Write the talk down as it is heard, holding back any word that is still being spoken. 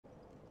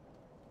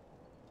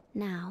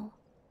Now,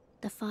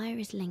 the fire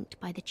is linked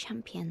by the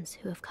champions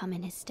who have come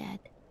in his stead.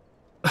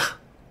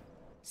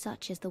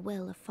 Such is the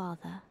will of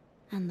Father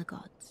and the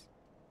gods.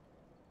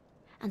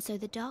 And so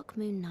the Dark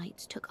Moon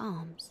Knights took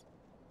arms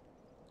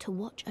to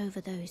watch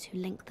over those who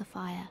link the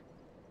fire.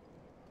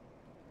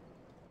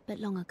 But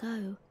long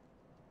ago,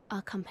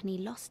 our company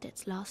lost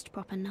its last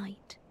proper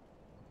knight.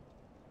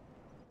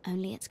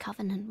 Only its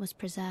covenant was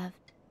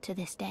preserved to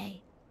this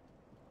day,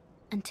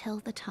 until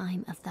the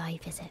time of thy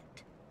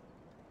visit.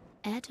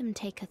 Heirdom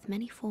taketh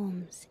many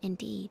forms,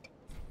 indeed.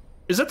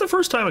 Is that the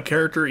first time a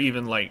character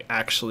even, like,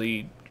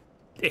 actually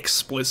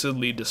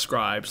explicitly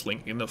describes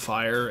linking the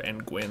fire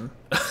and Gwyn?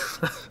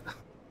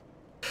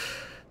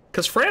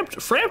 Because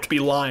Frampt be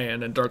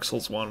lying in Dark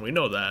Souls 1, we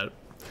know that.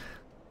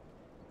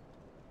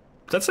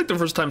 That's like the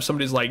first time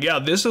somebody's like, yeah,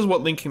 this is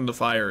what linking the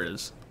fire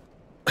is.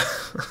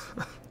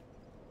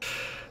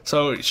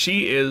 So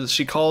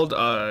she called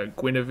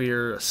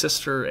Guinevere a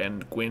sister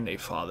and Gwyn a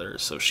father.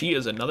 So she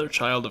is another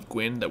child of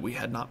Gwyn that we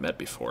had not met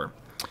before.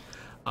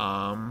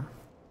 I'm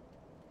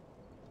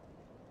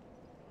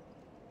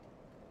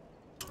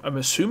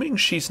assuming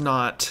she's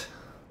not.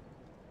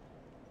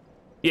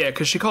 Yeah,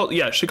 because she called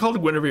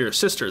Guinevere a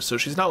sister, so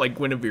she's not like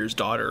Guinevere's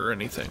daughter or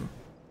anything.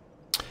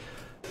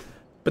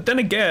 But then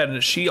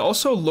again, she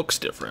also looks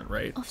different,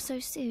 right? Off so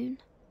soon.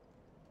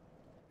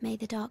 May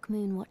the Dark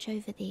Moon watch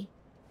over thee.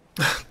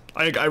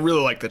 I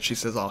really like that she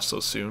says off so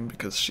soon,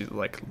 because she's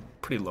like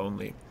pretty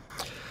lonely.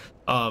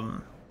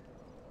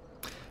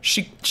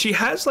 She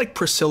has like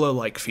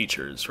Priscilla-like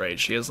features, right?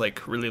 She has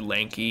like really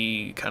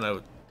lanky, kind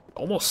of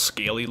almost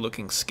scaly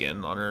looking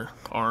skin on her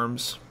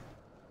arms.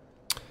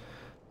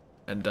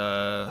 And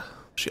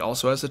she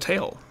also has a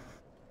tail.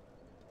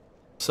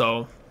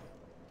 So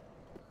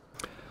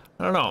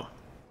I don't know.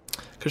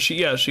 Cause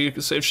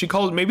if she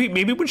called,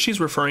 maybe when she's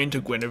referring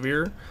to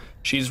Guinevere,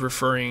 she's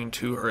referring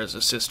to her as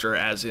a sister,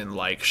 as in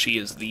like she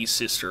is the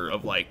sister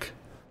of like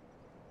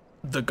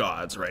the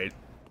gods, right?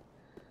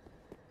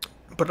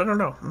 But I don't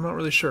know. I'm not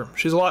really sure.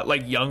 She's a lot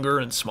like younger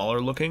and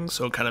smaller looking,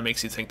 so it kind of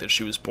makes you think that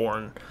she was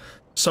born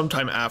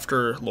sometime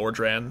after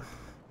Lordran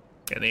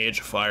and the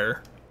Age of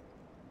Fire,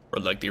 or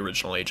like the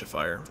original Age of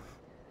Fire.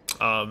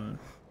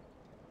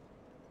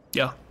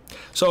 Yeah.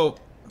 So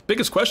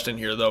biggest question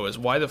here though is,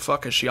 why the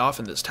fuck is she off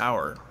in this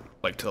tower,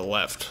 like to the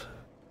left,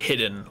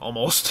 hidden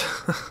almost?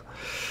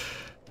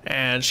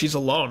 And she's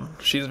alone.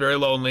 She's very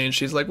lonely, and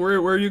she's like, where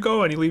are you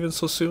going? You leaving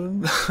so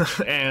soon?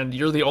 And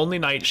you're the only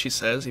knight, she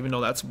says, even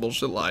though that's a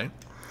bullshit lie.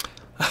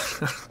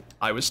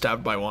 I was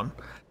stabbed by one.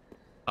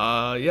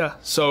 Yeah,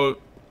 so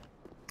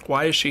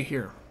why is she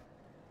here?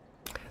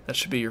 That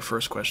should be your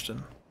first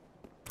question.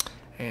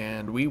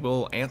 And we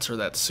will answer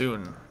that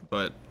soon,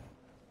 but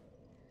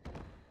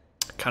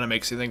kind of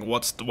makes you think,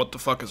 what the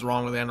fuck is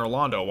wrong with Anne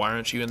Orlando? Why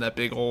aren't you in that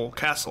big old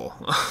castle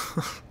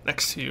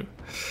next to you?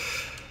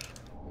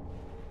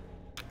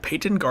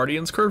 Peyton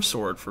Guardian's Curved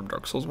Sword from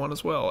Dark Souls 1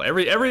 as well.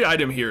 Every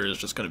item here is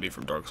just going to be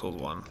from Dark Souls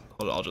 1.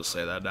 I'll just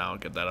say that now,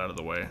 get that out of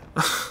the way.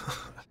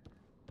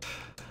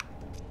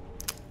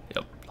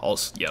 Yep.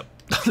 Yep.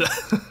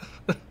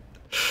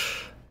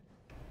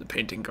 The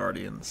Painting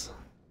Guardians.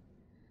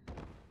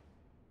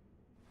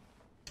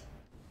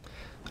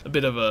 A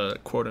bit of a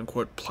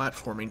quote-unquote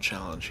platforming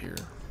challenge here.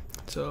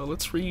 So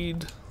let's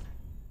read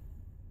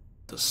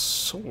the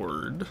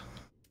sword.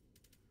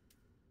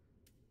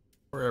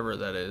 Wherever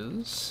that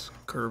is.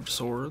 Curved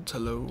swords,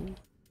 hello.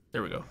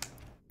 There we go.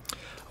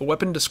 A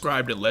weapon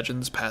described in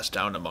legends passed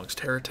down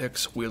amongst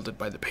heretics, wielded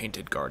by the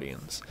Painted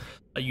Guardians.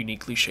 A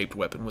uniquely shaped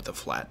weapon with a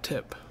flat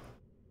tip.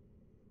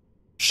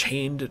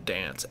 Chained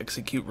dance.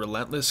 Execute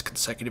relentless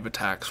consecutive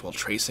attacks while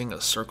tracing a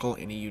circle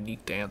in a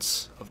unique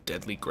dance of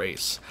deadly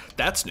grace.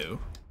 That's new.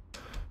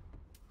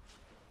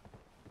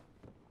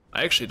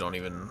 I actually don't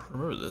even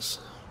remember this.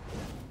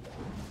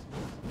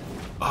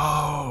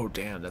 Oh,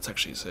 damn, that's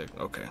actually sick.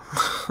 Okay.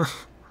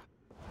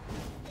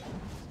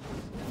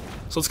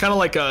 So it's kind of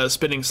like a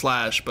spinning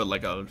slash, but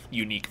like a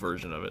unique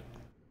version of it.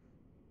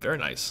 Very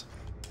nice.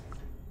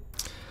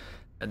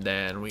 And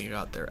then we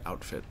got their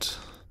outfit.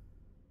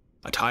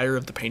 Attire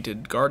of the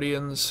Painted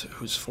Guardians,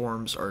 whose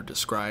forms are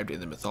described in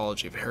the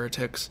mythology of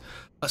heretics.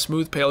 A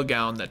smooth pale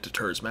gown that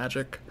deters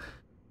magic.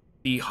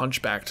 The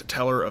hunchbacked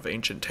teller of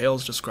ancient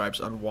tales describes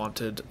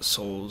unwanted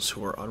souls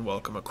who are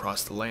unwelcome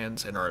across the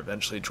lands and are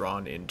eventually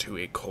drawn into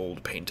a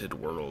cold, painted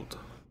world.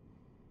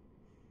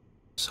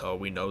 So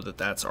we know that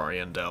that's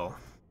Ariandel.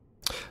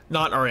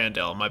 Not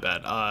Ariandel, my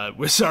bad.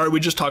 We're sorry, we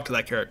just talked to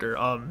that character.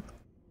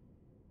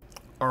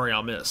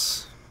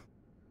 Ariamis.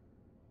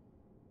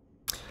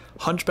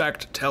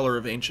 Hunchbacked teller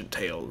of ancient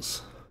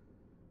tales.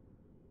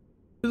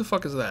 Who the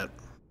fuck is that?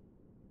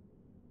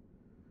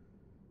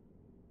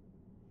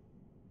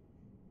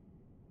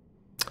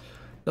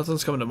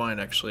 Nothing's coming to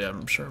mind, actually.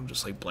 I'm sure I'm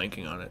just like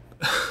blanking on it.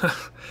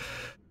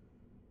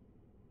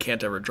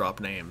 Can't ever drop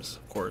names,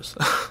 of course.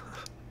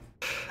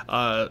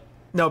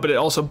 No, but it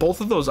also, both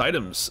of those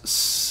items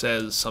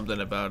says something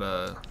about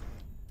I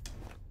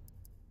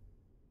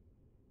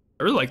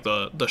really like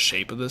the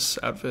shape of this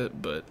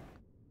outfit, but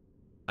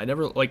I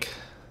never like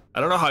I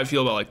don't know how I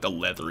feel about like the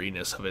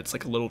leatheriness of it. It's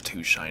like a little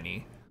too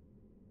shiny.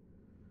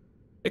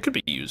 It could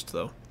be used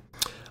though.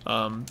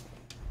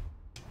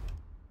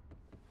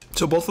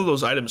 So both of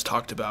those items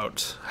talked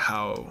about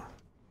how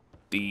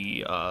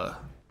the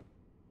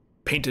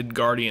painted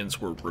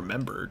guardians were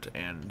remembered,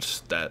 and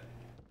that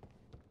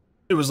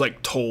it was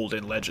like told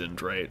in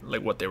legend, right?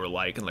 Like what they were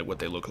like and like what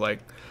they look like.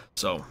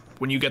 So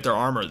when you get their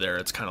armor there,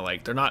 it's kind of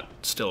like they're not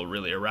still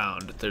really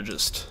around. They're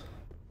just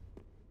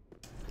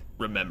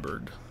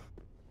remembered.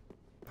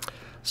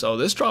 So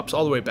this drops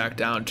all the way back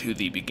down to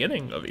the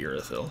beginning of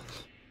Irithyll,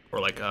 or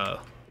like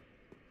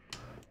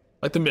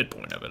the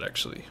midpoint of it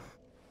actually.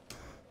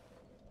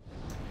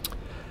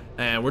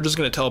 And we're just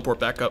gonna teleport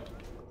back up.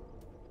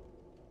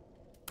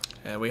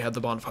 And we had the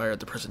bonfire at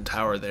the prison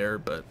tower there,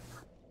 but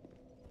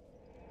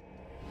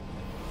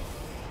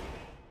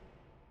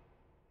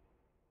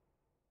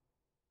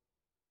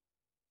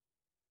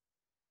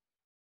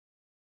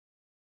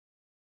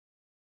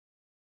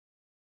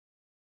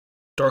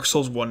Dark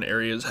Souls 1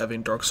 areas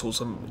having Dark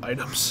Souls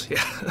items.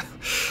 Yeah.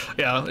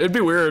 Yeah, it'd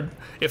be weird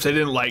if they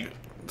didn't like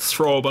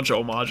throw a bunch of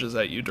homages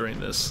at you during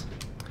this.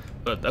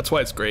 But that's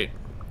why it's great.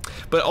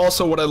 But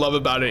also what I love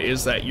about it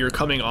is that you're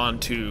coming on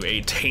to a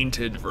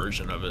tainted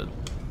version of it.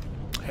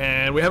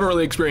 And we haven't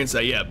really experienced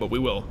that yet, but we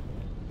will.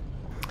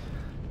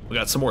 We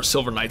got some more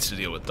Silver Knights to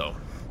deal with though.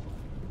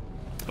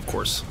 Of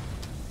course.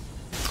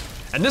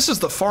 And this is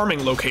the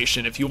farming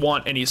location if you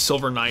want any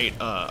Silver Knight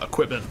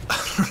equipment.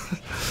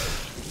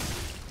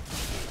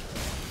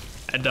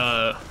 And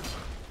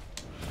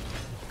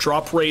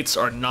drop rates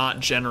are not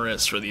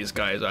generous for these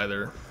guys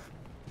either.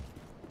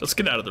 Let's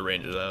get out of the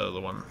range of that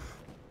other one.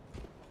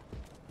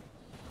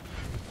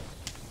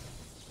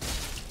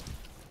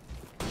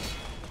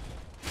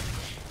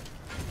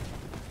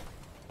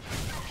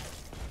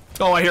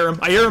 Oh, I hear him.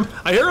 I hear him.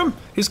 I hear him.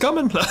 He's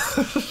coming.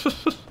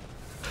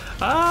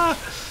 Ah.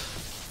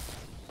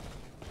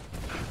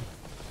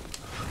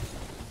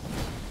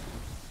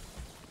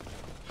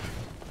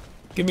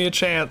 Give me a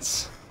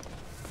chance.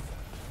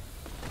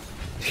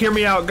 Hear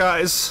me out,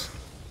 guys.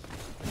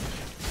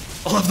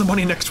 I'll have the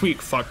money next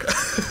week. Fuck.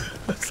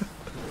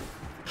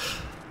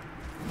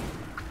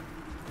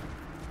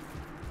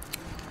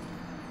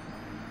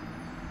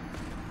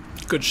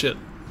 Good shit.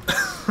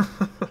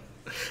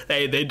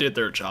 Hey, they did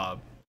their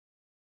job.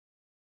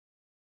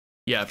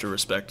 You have to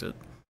respect it.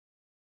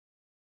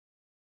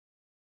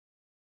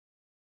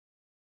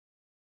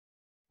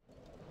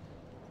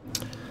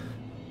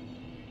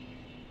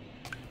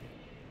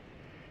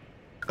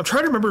 I'm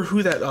trying to remember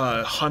who that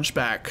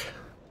hunchback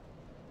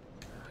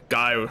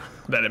guy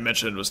that I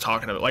mentioned was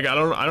talking about. Like I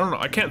don't know.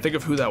 I can't think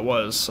of who that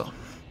was. So.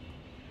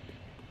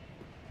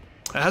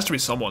 It has to be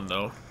someone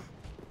though.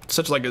 It's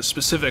such like a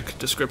specific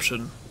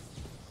description.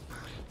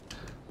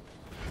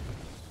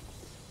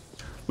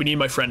 We need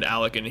my friend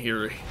Alec in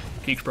here.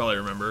 He could probably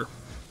remember.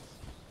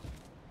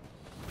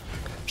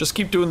 Just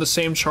keep doing the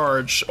same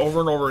charge over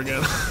and over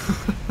again.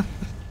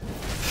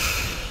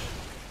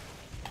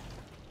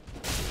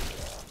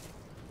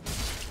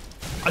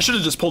 I should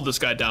have just pulled this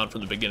guy down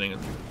from the beginning.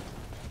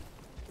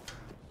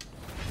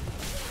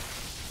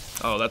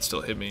 Oh, that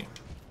still hit me.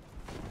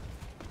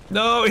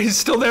 No, he's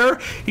still there.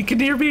 He can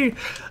hear me.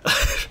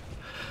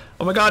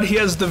 Oh my god, he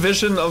has the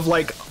vision of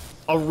like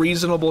a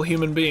reasonable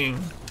human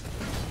being.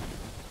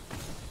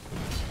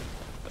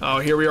 Oh,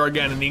 here we are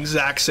again in the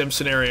exact same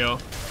scenario.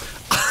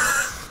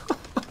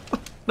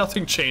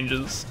 Nothing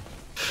changes.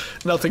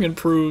 Nothing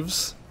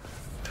improves.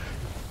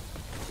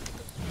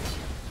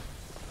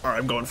 Alright,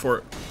 I'm going for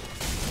it.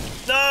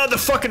 No, the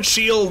fucking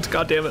shield!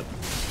 God damn it.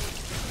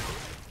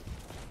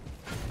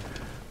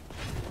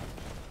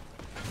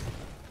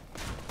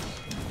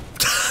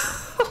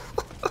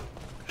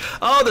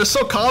 Oh, they're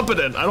so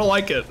competent. I don't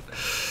like it.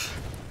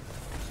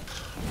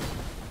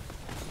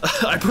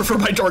 I prefer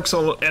my Dark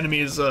Souls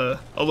enemies a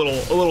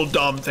little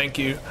dumb, thank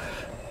you.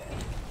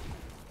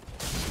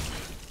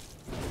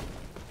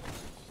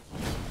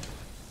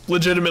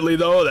 Legitimately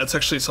though, that's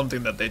actually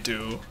something that they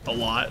do a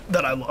lot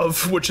that I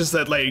love, which is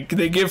that like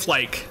they give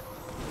like,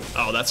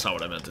 oh, that's not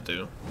what I meant to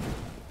do.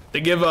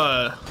 They give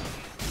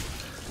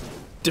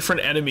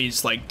different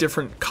enemies like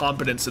different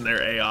competence in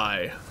their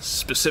AI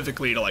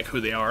specifically to like who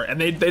they are,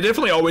 and they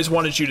definitely always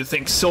wanted you to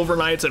think Silver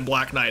Knights and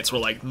Black Knights were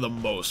like the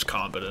most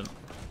competent.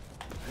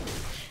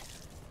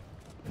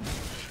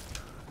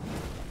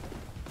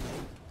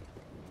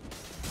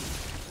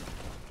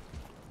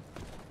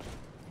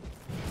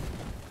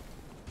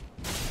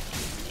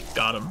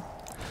 Got him.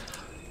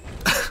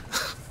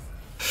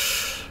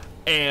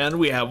 And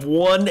we have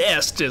one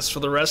Estus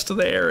for the rest of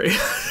the area.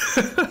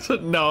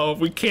 No,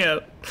 we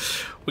can't.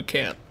 We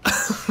can't.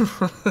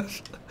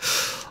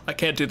 I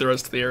can't do the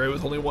rest of the area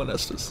with only one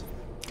Estus.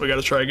 We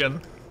gotta try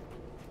again.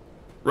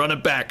 Run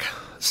it back.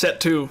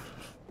 Set 2.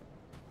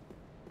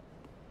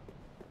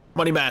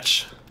 Money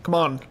match. Come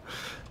on.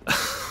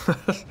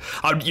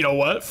 You know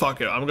what? Fuck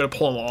it. I'm gonna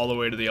pull him all the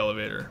way to the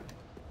elevator.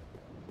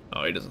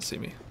 Oh, he doesn't see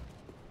me.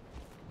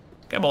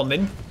 Come on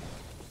then.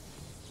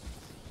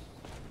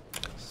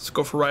 Let's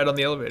go for a ride on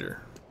the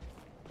elevator.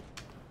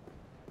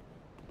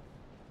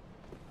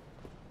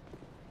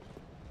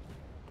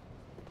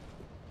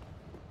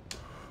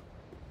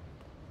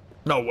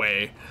 No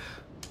way.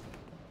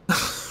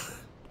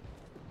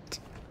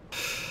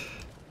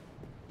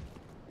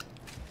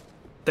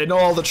 They know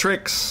all the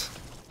tricks.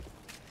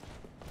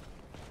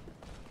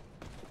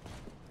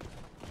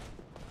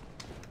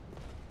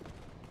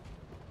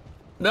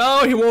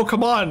 No, he won't,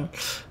 come on.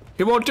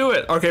 He won't do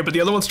it. Okay, but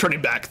the other one's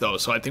turning back though,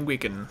 so I think we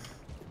can...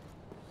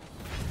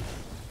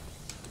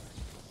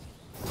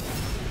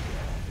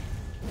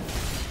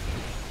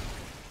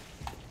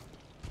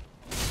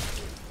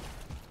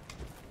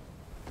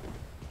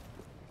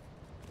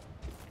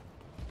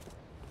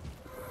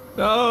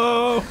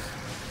 No!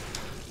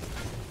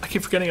 I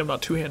keep forgetting I'm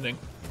not two-handing.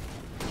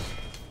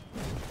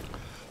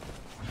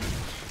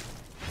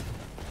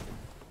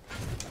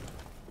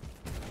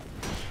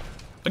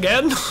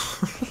 Again?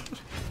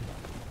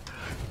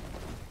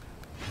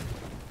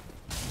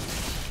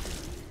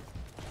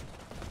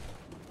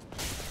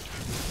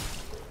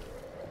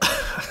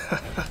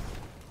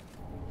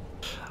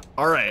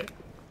 Alright.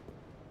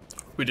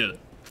 We did it.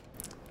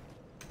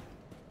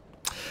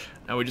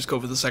 Now we just go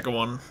for the second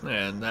one,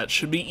 and that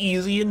should be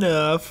easy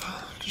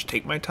enough. Just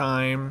take my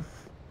time.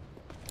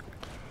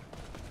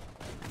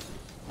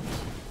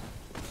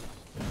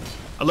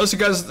 Unless you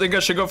guys think I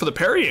should go for the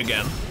parry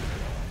again.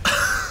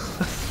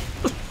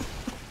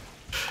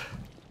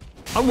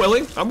 I'm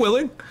willing, I'm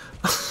willing.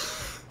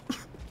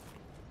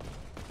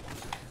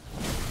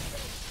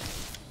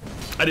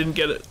 I didn't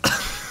get it.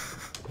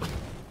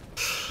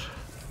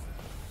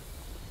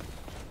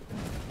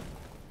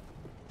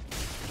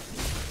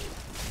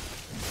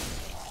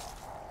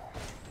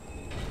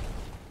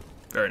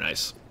 Very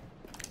nice.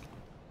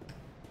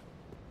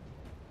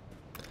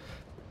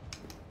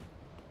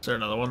 Is there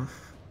another one?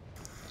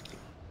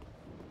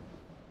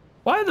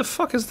 Why the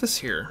fuck is this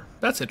here?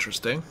 That's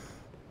interesting.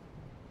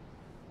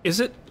 Is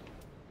it?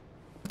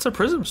 It's a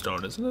prism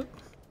stone, isn't it?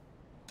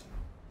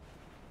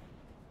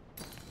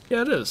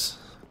 Yeah, it is.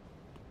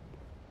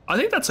 I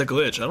think that's a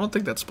glitch. I don't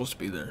think that's supposed to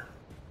be there.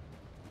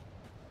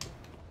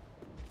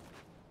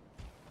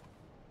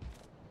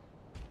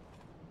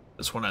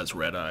 This one has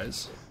red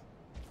eyes.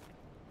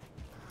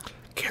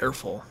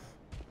 Careful.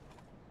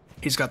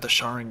 He's got the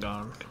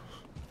Sharingan.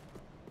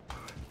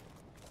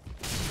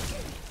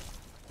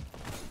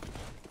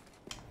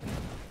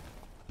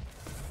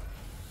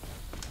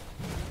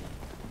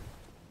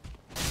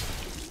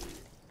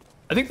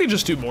 I think they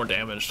just do more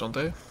damage, don't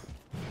they?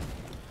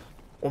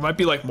 Or might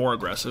be like more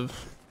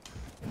aggressive.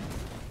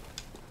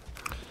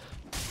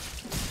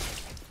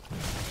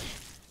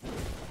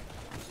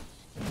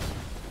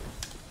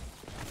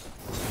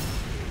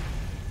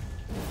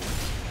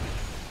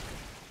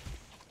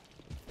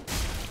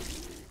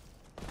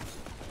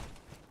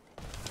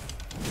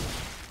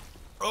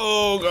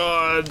 Oh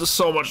god,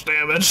 so much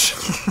damage.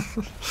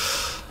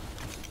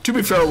 To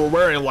be fair, we're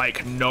wearing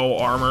like no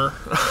armor.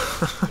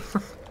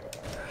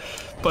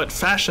 But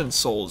fashion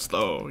souls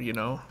though, you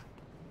know?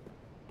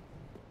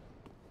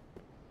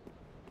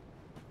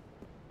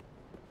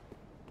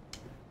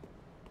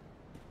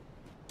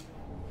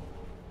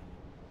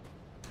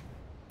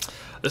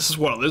 This is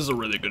a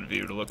really good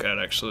view to look at,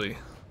 actually.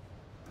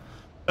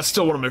 That's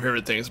still one of my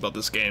favorite things about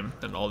this game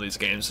and all these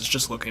games, is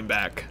just looking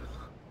back.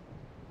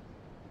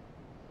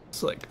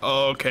 It's like,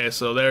 oh, okay,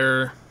 so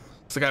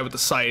it's the guy with the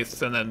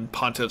scythe, and then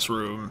Pontiff's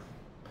room,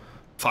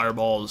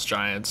 fireballs,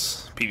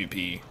 giants,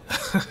 PvP.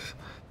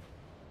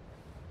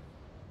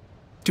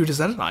 Dude, is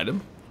that an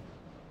item?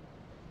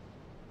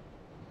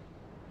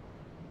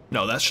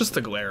 No, that's just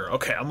the glare.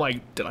 Okay, I'm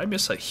like, did I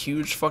miss a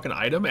huge fucking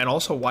item? And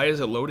also, why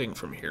is it loading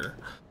from here?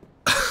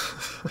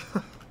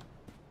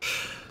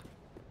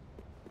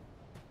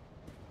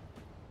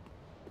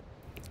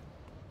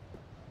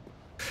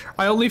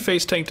 I only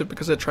face tanked it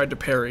because I tried to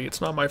parry. It's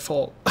not my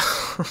fault.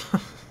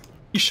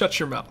 You shut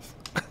your mouth.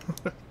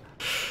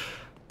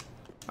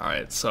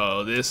 Alright,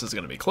 so this is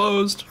gonna be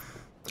closed,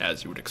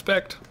 as you would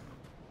expect.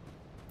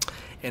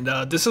 And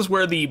this is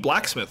where the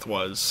blacksmith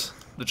was,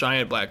 the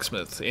giant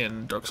blacksmith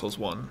in Dark Souls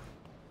 1.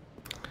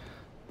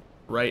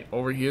 Right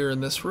over here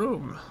in this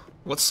room.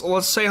 Let's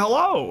say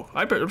hello.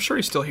 I'm sure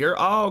he's still here.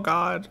 Oh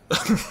god.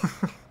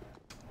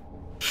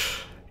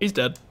 He's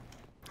dead.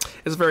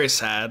 It's very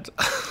sad.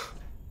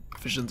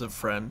 Visions of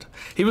Friend.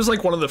 He was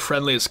like one of the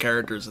friendliest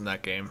characters in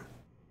that game.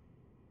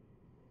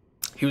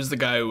 He was the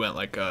guy who went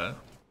like,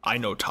 I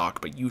know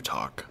talk, but you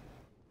talk.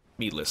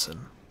 Me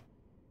listen.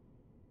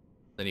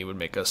 Then he would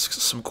make us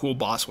some cool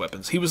boss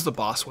weapons. He was the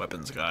boss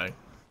weapons guy.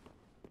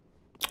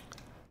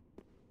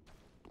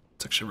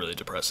 It's actually really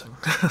depressing.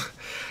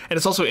 And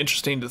it's also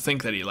interesting to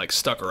think that he like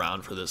stuck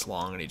around for this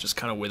long and he just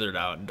kind of withered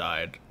out and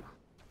died.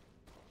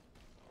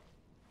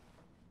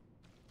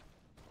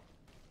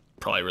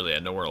 Probably really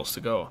had nowhere else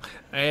to go.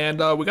 And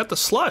we got the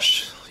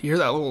slush. You hear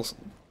that little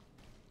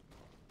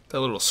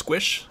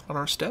squish on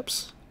our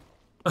steps?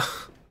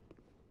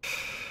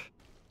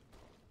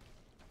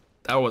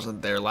 That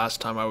wasn't there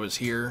last time I was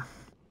here.